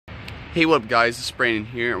Hey, what up guys, it's Brandon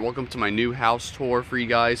here and welcome to my new house tour for you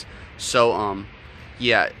guys. So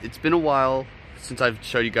yeah, it's been a while since I've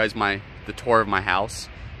showed you guys the tour of my house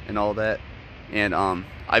and all that. And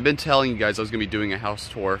I've been telling you guys I was gonna be doing a house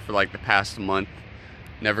tour for like the past month.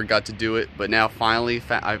 Never got to do it, but now finally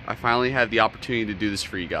I finally have the opportunity to do this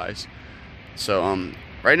for you guys. So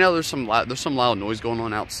right now there's some loud noise going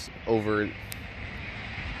on over.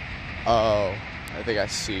 Oh, I think I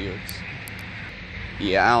see it.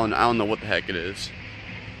 Yeah, I don't know what the heck it is.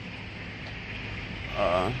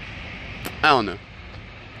 I don't know.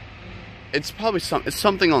 It's probably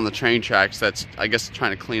something on the train tracks that's, I guess, trying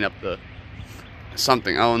to clean up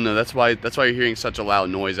something. I don't know. That's why you're hearing such a loud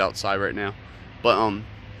noise outside right now. But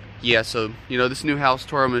yeah. So this new house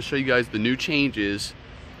tour, I'm gonna show you guys the new changes,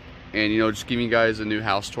 and just giving you guys a new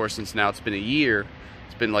house tour since now it's been a year.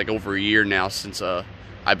 It's been like over a year now since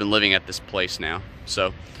I've been living at this place now.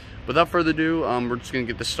 So without further ado, we're just gonna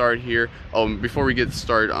get this started here. Oh, before we get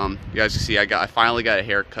started, you guys can see I finally got a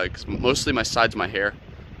haircut because mostly my sides of my hair.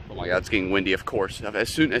 Oh my God, it's getting windy. Of course, as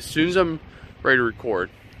soon as I'm ready to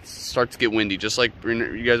record, it starts to get windy. Just like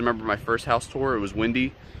you guys remember my first house tour, it was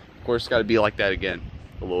windy. Of course, it's got to be like that again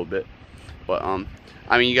a little bit. But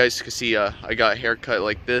I mean, you guys can see I got a haircut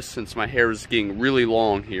like this since my hair is getting really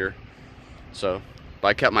long here. So,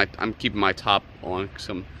 but I'm keeping my top on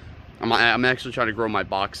because I'm actually trying to grow my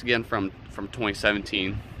box again from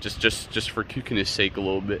 2017, just for kookiness sake a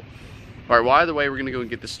little bit. All right, well, either way, we're gonna go and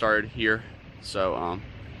get this started here. So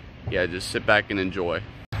yeah, just sit back and enjoy.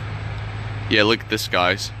 Yeah, look at this,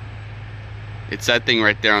 guys. It's that thing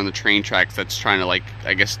right there on the train tracks that's trying to, like,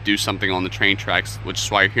 I guess, do something on the train tracks, which is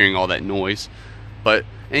why you're hearing all that noise. But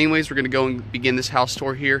anyways, we're gonna go and begin this house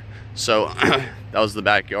tour here. So that was the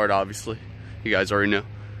backyard, obviously. You guys already know.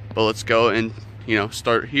 But let's go and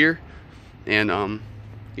start here. And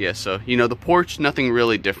yeah, so the porch, nothing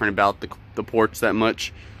really different about the porch that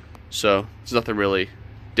much. So there's nothing really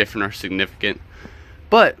different or significant.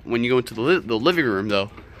 But when you go into the living room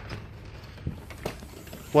though,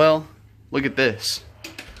 well, look at this.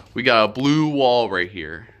 We got a blue wall right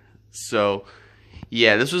here. So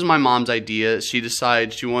yeah, this was my mom's idea. She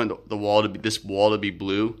decided she wanted this wall to be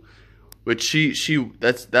blue, which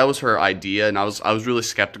that was her idea, and I was really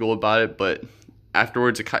skeptical about it, but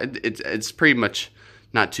afterwards it's pretty much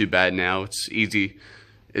not too bad now. It's easy.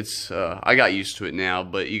 I got used to it now,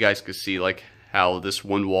 but you guys could see like how this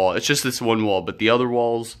one wall, it's just this one wall, but the other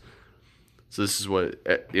walls, so this is what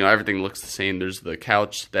everything looks the same. There's the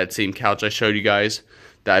couch, that same couch I showed you guys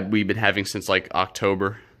that we've been having since like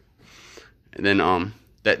October. And then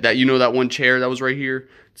that one chair that was right here,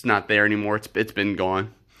 it's not there anymore. It's been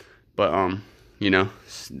gone. But my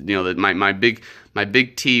big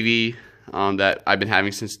TV that I've been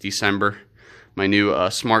having since December, my new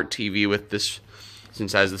smart TV with this,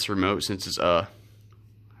 since it has this remote, since it's I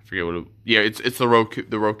forget what it's the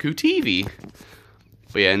Roku TV.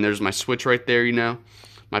 But yeah, and there's my Switch right there.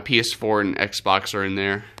 My PS4 and Xbox are in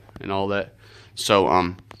there and all that.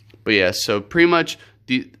 So but yeah, so pretty much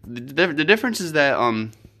the difference is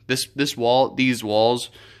that these walls.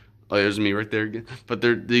 Oh, there's me right there again. But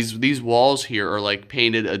these walls here are like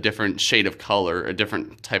painted a different shade of color, a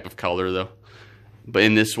different type of color though. But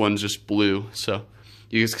in this one's just blue. So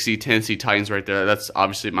you guys can see Tennessee Titans right there. That's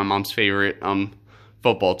obviously my mom's favorite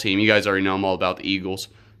football team. You guys already know I'm all about the Eagles.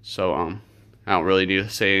 So I don't really need to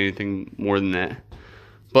say anything more than that.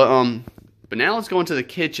 But now let's go into the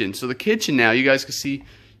kitchen. So the kitchen now, you guys can see,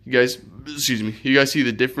 you guys see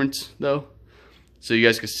the difference though? So you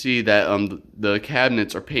guys can see that the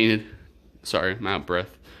cabinets are painted. Sorry, I'm out of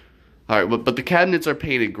breath. All right, but the cabinets are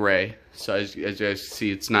painted gray. So as you guys can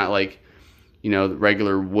see, it's not like the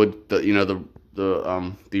regular wood, the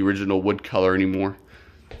original wood color anymore.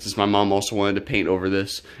 Since my mom also wanted to paint over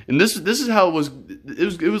this, and this is how it was.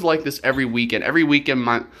 It was like this every weekend. Every weekend,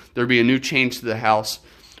 there'd be a new change to the house.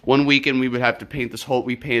 One weekend we would have to paint this whole.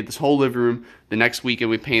 We painted this whole living room. The next weekend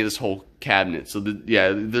we painted this whole cabinet. So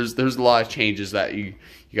yeah, there's a lot of changes that you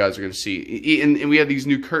guys are gonna see. And we have these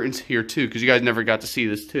new curtains here too, because you guys never got to see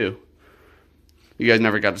this too. You guys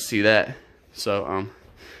never got to see that. So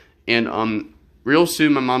real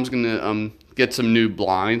soon my mom's gonna get some new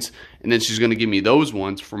blinds, and then she's gonna give me those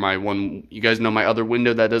ones for my one. You guys know my other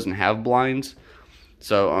window that doesn't have blinds.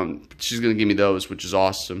 So she's gonna give me those, which is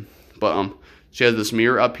awesome. But she has this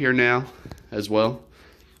mirror up here now as well.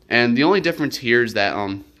 And the only difference here is that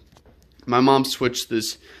my mom switched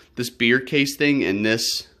this beer case thing and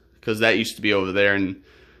this, because that used to be over there, and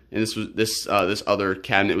this other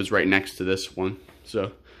cabinet was right next to this one.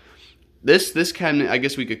 So this cabinet, I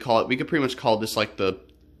guess we could pretty much call this like the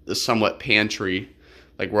somewhat pantry,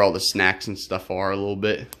 like where all the snacks and stuff are a little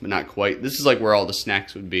bit, but not quite. This is like where all the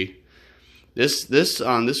snacks would be. This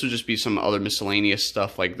would just be some other miscellaneous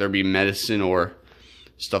stuff, like there'd be medicine or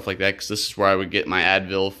stuff like that, because this is where I would get my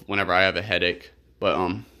Advil whenever I have a headache. But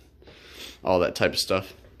all that type of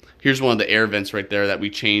stuff. Here's one of the air vents right there that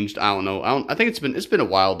we changed. I don't know. I think it's been a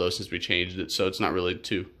while though since we changed it, so it's not really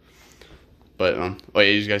too. But oh yeah,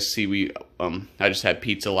 you guys see I just had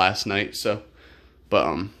pizza last night, so.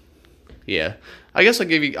 But yeah, I guess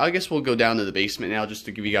we'll go down to the basement now just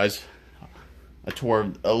to give you guys a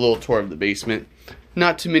little tour of the basement.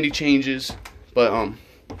 Not too many changes, but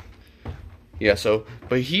yeah. So,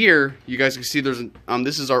 but here you guys can see there's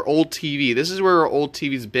this is our old TV. This is where our old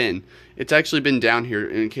TV's been. It's actually been down here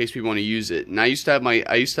in case we want to use it. And I used to have my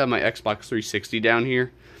Xbox 360 down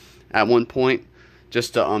here at one point,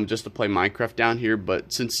 just to play Minecraft down here.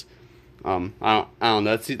 But since I don't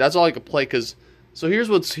know, that's all I could play. So here's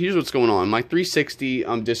what's going on. My 360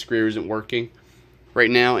 disc reader isn't working right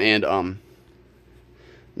now, and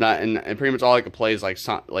pretty much all I can play is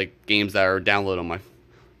like games that are downloaded on my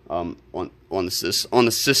on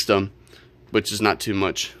the system, which is not too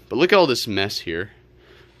much. But look at all this mess here.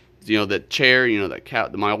 You know, that chair, you know, that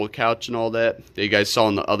couch, my old couch and all that you guys saw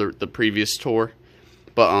in the previous tour.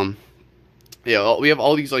 But yeah, we have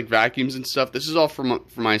all these like vacuums and stuff. This is all from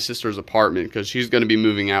my sister's apartment because she's going to be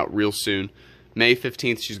moving out real soon. May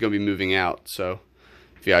 15th, she's going to be moving out. So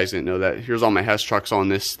if you guys didn't know that, here's all my Hess trucks on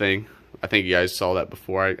this thing. I think you guys saw that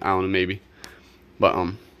before. I don't know, maybe.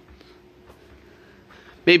 But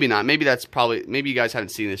maybe not. Maybe you guys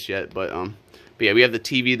haven't seen this yet. But yeah, we have the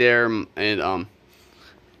TV there,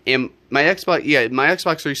 and my Xbox, yeah, my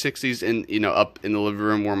Xbox 360's up in the living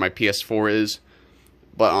room where my PS4 is.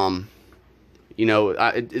 But you know,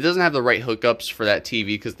 it doesn't have the right hookups for that TV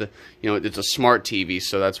because it's a smart TV,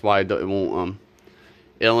 so that's why it won't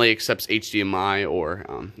it only accepts HDMI, or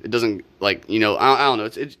it doesn't, like, I don't know,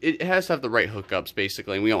 it has to have the right hookups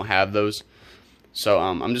basically, and we don't have those. So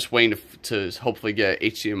I'm just waiting to hopefully get an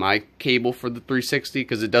HDMI cable for the 360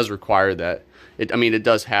 because it does require that. I mean it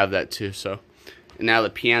does have that too. So, and now the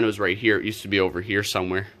piano's right here. It used to be over here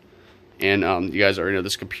somewhere, and you guys already know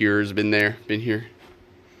this computer's been here.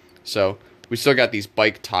 So we still got these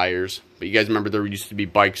bike tires, but you guys remember there used to be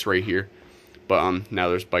bikes right here, but now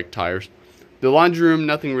there's bike tires. The laundry room,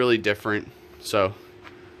 nothing really different. So,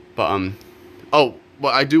 but oh,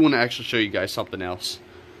 well, I do want to actually show you guys something else.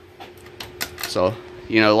 So,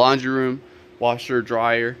 laundry room, washer,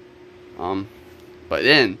 dryer. But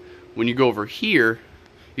then when you go over here,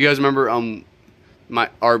 you guys remember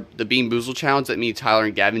the Bean Boozled challenge that me, Tyler,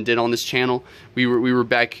 and Gavin did on this channel? We were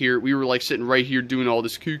back here. We were like sitting right here doing all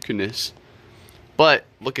this kookiness. But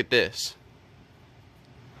look at this.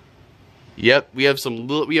 Yep, we have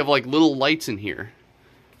like little lights in here.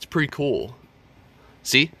 It's pretty cool.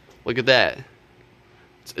 See? Look at that.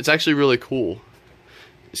 It's actually really cool.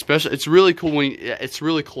 Especially, it's really cool it's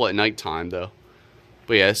really cool at nighttime though.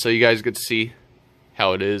 But yeah, so you guys get to see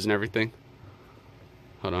how it is and everything.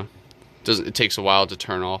 Hold on. It takes a while to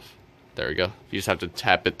turn off. There we go. You just have to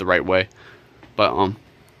tap it the right way. But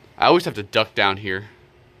I always have to duck down here.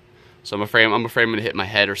 So I'm afraid I'm gonna hit my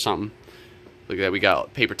head or something. Look at that. We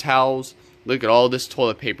got paper towels. Look at all this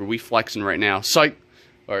toilet paper. We flexing right now. Psych.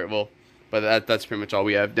 All right. Well, but that's pretty much all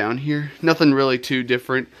we have down here. Nothing really too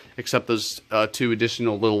different except those 2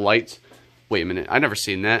 additional little lights. Wait a minute. I never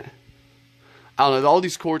seen that. I don't know. All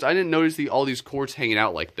these cords. I didn't notice all these cords hanging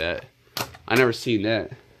out like that. I never seen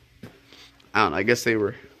that. I don't know. I guess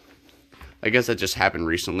that just happened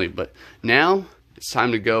recently. But now it's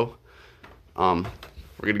time to go.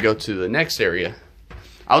 We're gonna go to the next area.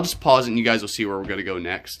 I'll just pause and you guys will see where we're gonna go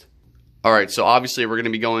next. Alright, so obviously we're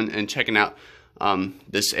gonna be going and checking out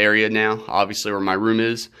this area now, obviously where my room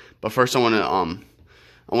is. But first I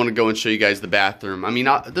wanna go and show you guys the bathroom. I mean,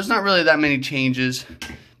 there's not really that many changes,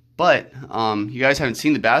 but you guys haven't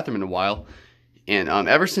seen the bathroom in a while. And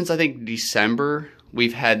ever since I think December,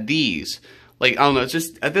 we've had these. Like, I don't know, it's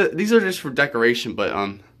just these are just for decoration,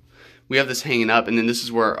 but we have this hanging up, and then this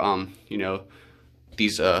is where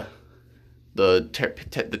these the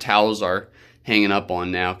towels are hanging up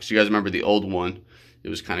on now, because you guys remember the old one, it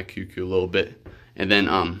was kind of cuckoo a little bit. And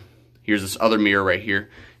then here's this other mirror right here, and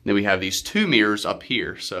then we have these 2 mirrors up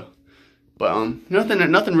here. So but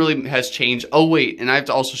nothing really has changed. Oh wait, and I have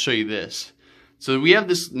to also show you this. So we have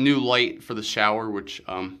this new light for the shower, which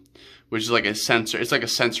is like a sensor. It's like a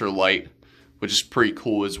sensor light, which is pretty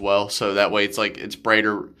cool as well. So that way it's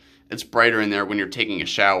brighter in there when you're taking a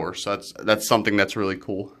shower. So that's something that's really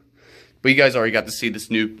cool. But you guys already got to see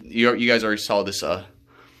this new. You guys already saw this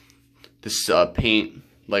paint.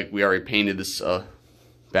 Like, we already painted this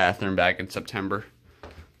bathroom back in September.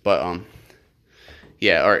 But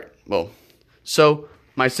yeah, all right. Well, so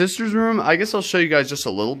my sister's room, I guess I'll show you guys just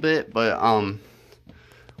a little bit, but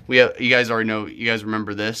you guys already know, you guys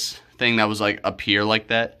remember this thing that was like up here like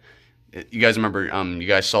that? You guys remember, you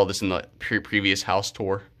guys saw this in the previous house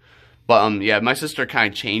tour. But yeah, my sister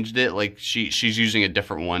kind of changed it. Like she's using a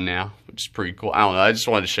different one now, which is pretty cool. I don't know. I just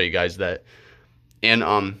wanted to show you guys that. And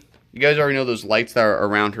you guys already know those lights that are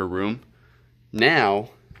around her room. Now,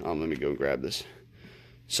 let me go grab this.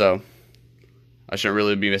 So I shouldn't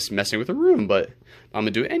really be messing with her room, but I'm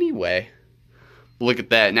gonna do it anyway. Look at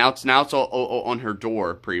that. Now it's all on her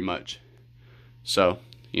door, pretty much. So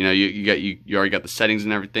you know you already got the settings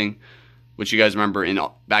and everything, which you guys remember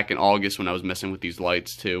back in August when I was messing with these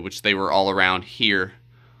lights too, which they were all around here,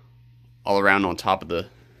 all around on top of the,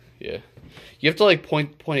 yeah. You have to like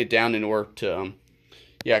point it down in order to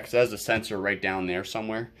yeah, because it has a sensor right down there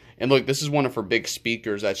somewhere. And look, this is one of her big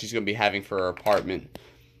speakers that she's gonna be having for her apartment.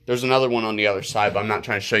 There's another one on the other side, but I'm not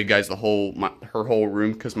trying to show you guys her whole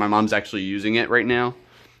room because my mom's actually using it right now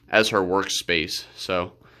as her workspace.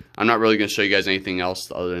 So I'm not really gonna show you guys anything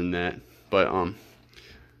else other than that. But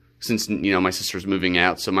since you know my sister's moving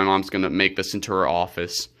out, so my mom's gonna make this into her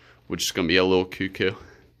office, which is gonna be a little cuckoo.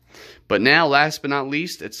 But now, last but not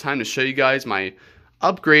least, it's time to show you guys my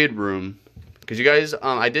upgrade room. Because you guys,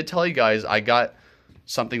 I did tell you guys I got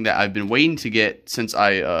something that I've been waiting to get since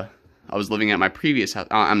I was living at my previous house.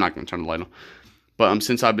 I'm not going to turn the light on. But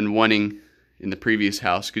since I've been wanting in the previous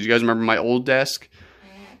house. Because you guys remember my old desk?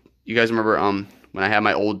 You guys remember when I had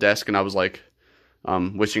my old desk and I was like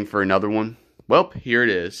wishing for another one? Well, here it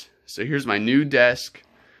is. So here's my new desk.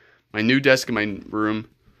 My new desk in my room.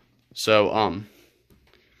 So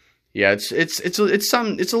yeah, it's a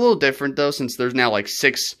little different though, since there's now like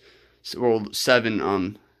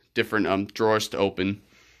 7 different drawers to open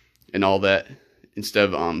and all that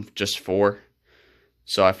instead of just 4.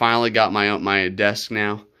 So I finally got my desk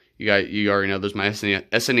now. You already know there's my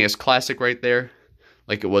SNES Classic right there,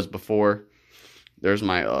 like it was before. There's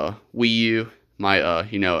my Wii U, my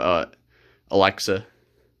Alexa.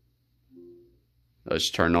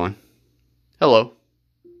 Let's turn on. Hello.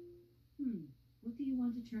 What do you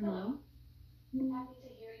want to turn on? Happy to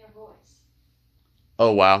hear your voice.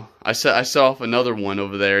 Oh wow, I saw off another one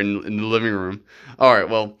over there in the living room. All right,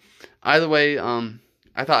 well, either way, I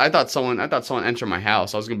thought someone entered my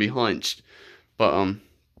house. I was gonna be hunched, but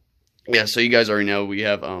yeah. So you guys already know we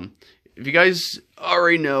have if you guys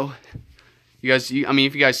already know, if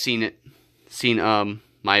you guys seen when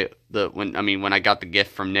I got the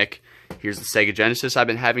gift from Nick. Here's the Sega Genesis I've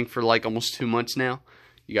been having for like almost 2 months now.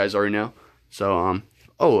 You guys already know. So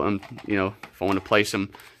if I want to play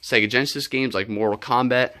some Sega Genesis games like Mortal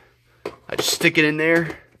Kombat, I just stick it in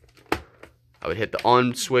there. I would hit the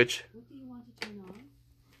on switch. What do you want to turn on?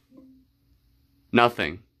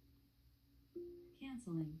 Nothing.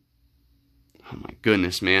 Canceling. Oh my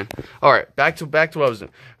goodness, man. All right, back to what I was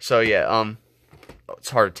doing. So yeah, it's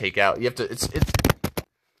hard to take out. You have to. It's.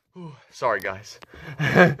 Whew, sorry, guys.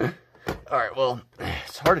 All right, well,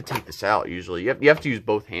 it's hard to take this out usually. You have to use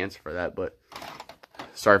both hands for that, but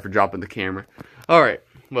sorry for dropping the camera. All right,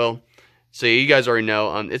 well, so you guys already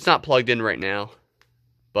know it's not plugged in right now,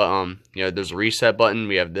 but there's a reset button.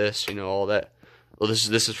 We have this, all that. Well, this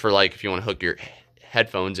is for like if you want to hook your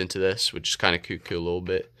headphones into this, which is kind of cuckoo a little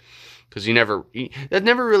bit, because that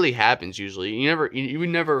never really happens usually. You would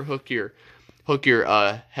never hook your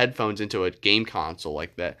headphones into a game console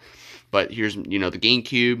like that. But here's the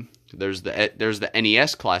GameCube. There's the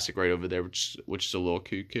NES Classic right over there, which is a little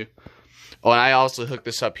cuckoo. Oh, and I also hooked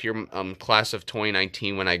this up here, class of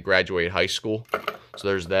 2019 when I graduated high school. So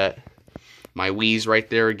there's that. My Wii's right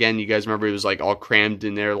there again. You guys remember it was like all crammed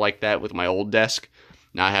in there like that with my old desk.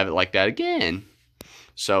 Now I have it like that again.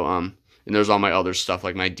 So and there's all my other stuff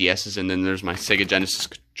like my DS's, and then there's my Sega Genesis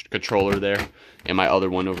controller there, and my other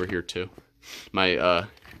one over here too. My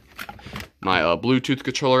Bluetooth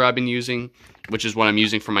controller I've been using, which is what I'm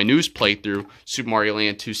using for my newest playthrough, Super Mario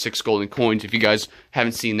Land 2 6 Golden Coins. If you guys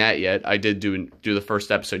haven't seen that yet, I did do the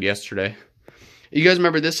first episode yesterday. You guys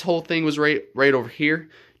remember this whole thing was right over here?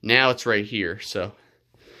 Now it's right here, so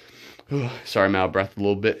sorry I'm out of breath a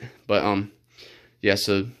little bit. But yeah,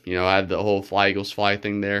 so I had the whole Fly Eagles Fly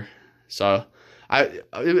thing there. So I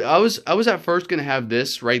was at first gonna have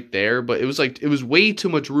this right there, but it was way too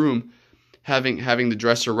much room having the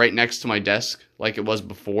dresser right next to my desk like it was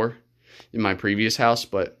before in my previous house.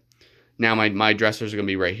 But now my dressers are gonna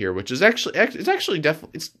be right here, which is it's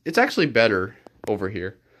actually better over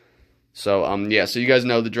here. So yeah, so you guys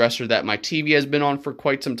know the dresser that my TV has been on for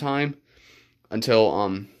quite some time until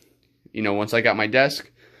once I got my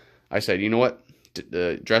desk, I said, you know what,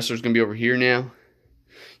 the dresser's gonna be over here now.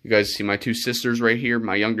 You guys see my two sisters right here,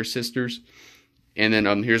 my younger sisters. And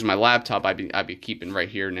then here's my laptop I've been keeping right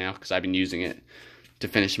here now because I've been using it to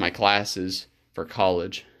finish my classes for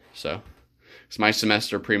college. So, because my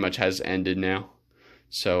semester pretty much has ended now.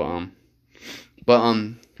 So,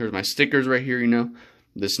 here's my stickers right here, you know.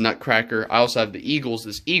 This nutcracker. I also have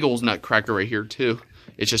this Eagles nutcracker right here too.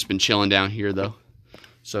 It's just been chilling down here though.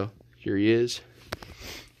 So, here he is.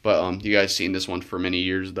 But, you guys seen this one for many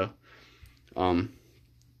years though.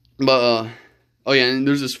 Oh yeah, and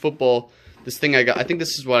there's this football, this thing I got. I think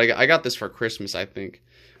this is what I got. I got this for Christmas, I think,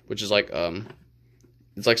 which is like,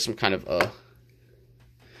 it's like some kind of,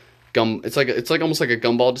 gum. It's like almost like a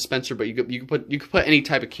gumball dispenser, but you could put any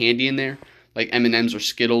type of candy in there, like M&Ms or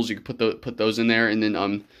Skittles. You could put those in there, and then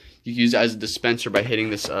you use it as a dispenser by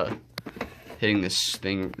hitting this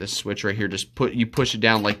switch right here. You push it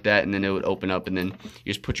down like that, and then it would open up, and then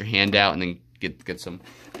you just put your hand out, and then get some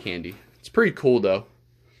candy. It's pretty cool though.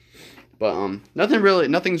 But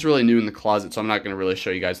nothing's really new in the closet, so I'm not gonna really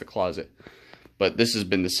show you guys the closet. But this has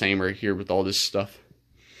been the same right here with all this stuff.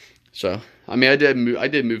 So I mean, I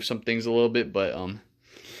did move some things a little bit, but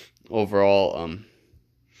overall,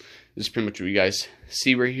 this is pretty much what you guys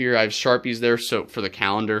see right here. I have Sharpies there, so for the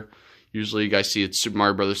calendar. Usually you guys see it's Super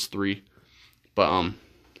Mario Brothers 3. But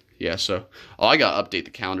yeah, so I gotta update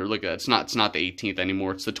the calendar. Look at that. It's not the 18th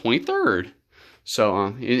anymore. It's the 23rd. So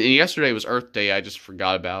and yesterday was Earth Day. I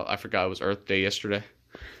forgot it was Earth Day yesterday.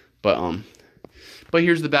 But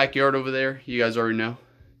here's the backyard over there. You guys already know.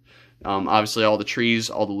 Obviously all the trees,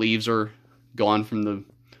 all the leaves are gone from the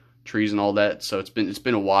trees and all that. So it's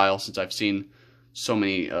been a while since I've seen so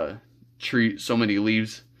many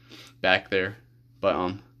leaves back there.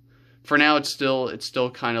 But for now it's still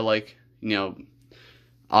kind of like, you know,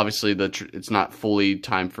 obviously it's not fully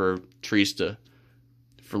time for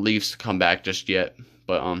leaves to come back just yet,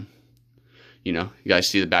 but you know, you guys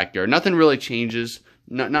see the backyard. Nothing really changes,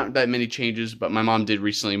 not that many changes, but my mom did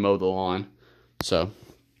recently mow the lawn. So,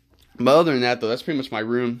 but other than that though, that's pretty much my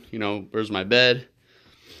room. You know, there's my bed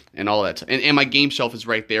and all that, and my game shelf is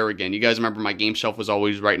right there again. You guys remember my game shelf was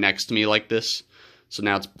always right next to me like this, so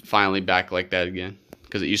now it's finally back like that again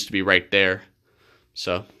because it used to be right there.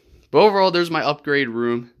 So, but overall, there's my upgrade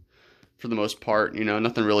room. For the most part, you know,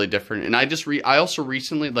 nothing really different. And I also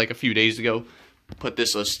recently, like a few days ago, put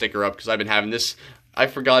this sticker up because I've been having this. I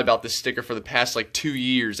forgot about this sticker for the past like 2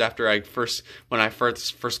 years after when I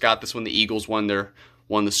first got this when the Eagles won the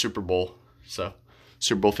Super Bowl. So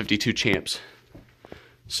Super Bowl 52 champs.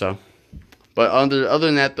 So, but other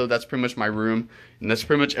than that though, that's pretty much my room, and that's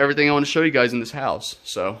pretty much everything I want to show you guys in this house.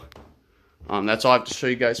 So, that's all I have to show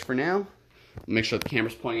you guys for now. Make sure the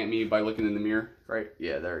camera's pointing at me by looking in the mirror, right?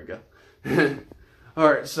 Yeah, there we go.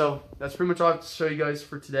 Alright, so that's pretty much all I have to show you guys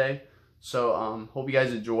for today. So hope you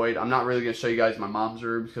guys enjoyed. I'm not really going to show you guys my mom's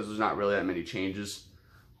room because there's not really that many changes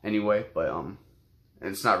anyway, but and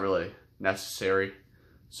it's not really necessary.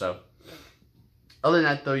 So other than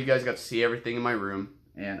that though, you guys got to see everything in my room,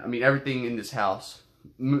 and I mean everything in this house.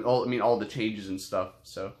 All the changes and stuff.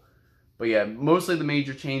 So, but yeah, mostly the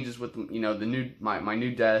major changes with, you know, the new my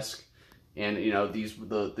new desk, and you know,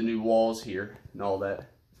 the new walls here and all that.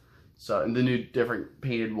 So, and the new different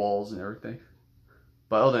painted walls and everything.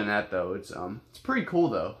 But other than that though, it's pretty cool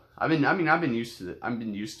though. I've been used to it. I've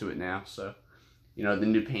been used to it now. So, you know, the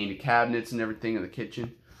new painted cabinets and everything in the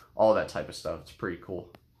kitchen, all that type of stuff. It's pretty cool.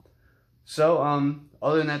 So,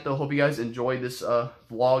 other than that though, hope you guys enjoyed this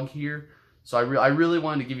vlog here. So I really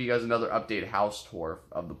wanted to give you guys another updated house tour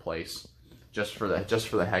of the place, just for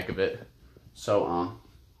the heck of it. So,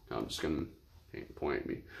 I'm just gonna point at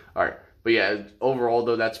me. All right. But yeah, overall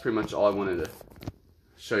though, that's pretty much all I wanted to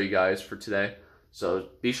show you guys for today. So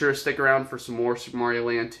be sure to stick around for some more Super Mario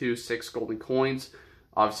Land 2 6 golden coins.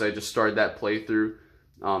 Obviously, I just started that playthrough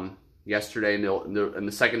yesterday, and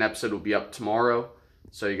the second episode will be up tomorrow.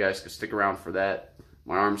 So you guys can stick around for that.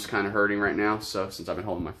 My arm's kind of hurting right now, so since I've been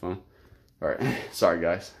holding my phone. All right, sorry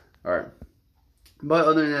guys. All right, but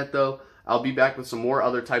other than that though, I'll be back with some more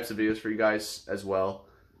other types of videos for you guys as well.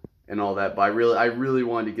 And all that, but I really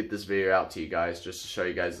wanted to get this video out to you guys just to show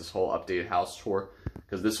you guys this whole updated house tour,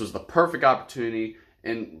 because this was the perfect opportunity.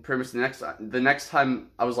 And pretty much the next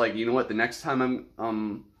time I was like, you know what, the next time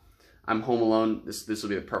I'm home alone, this will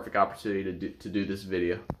be the perfect opportunity to do this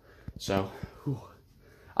video. So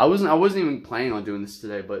I wasn't even planning on doing this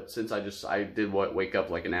today, but since I did wake up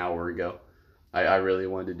like an hour ago, I really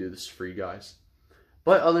wanted to do this for you guys.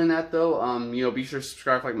 But other than that though, you know, be sure to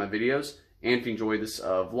subscribe, like my videos. And if you enjoyed this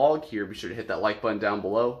vlog here, be sure to hit that like button down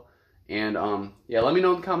below. And yeah, let me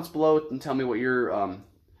know in the comments below and tell me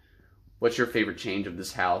what's your favorite change of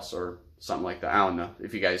this house or something like that. I don't know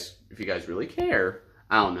if you guys really care.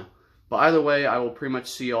 I don't know. But either way, I will pretty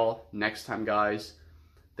much see y'all next time, guys.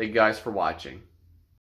 Thank you guys for watching.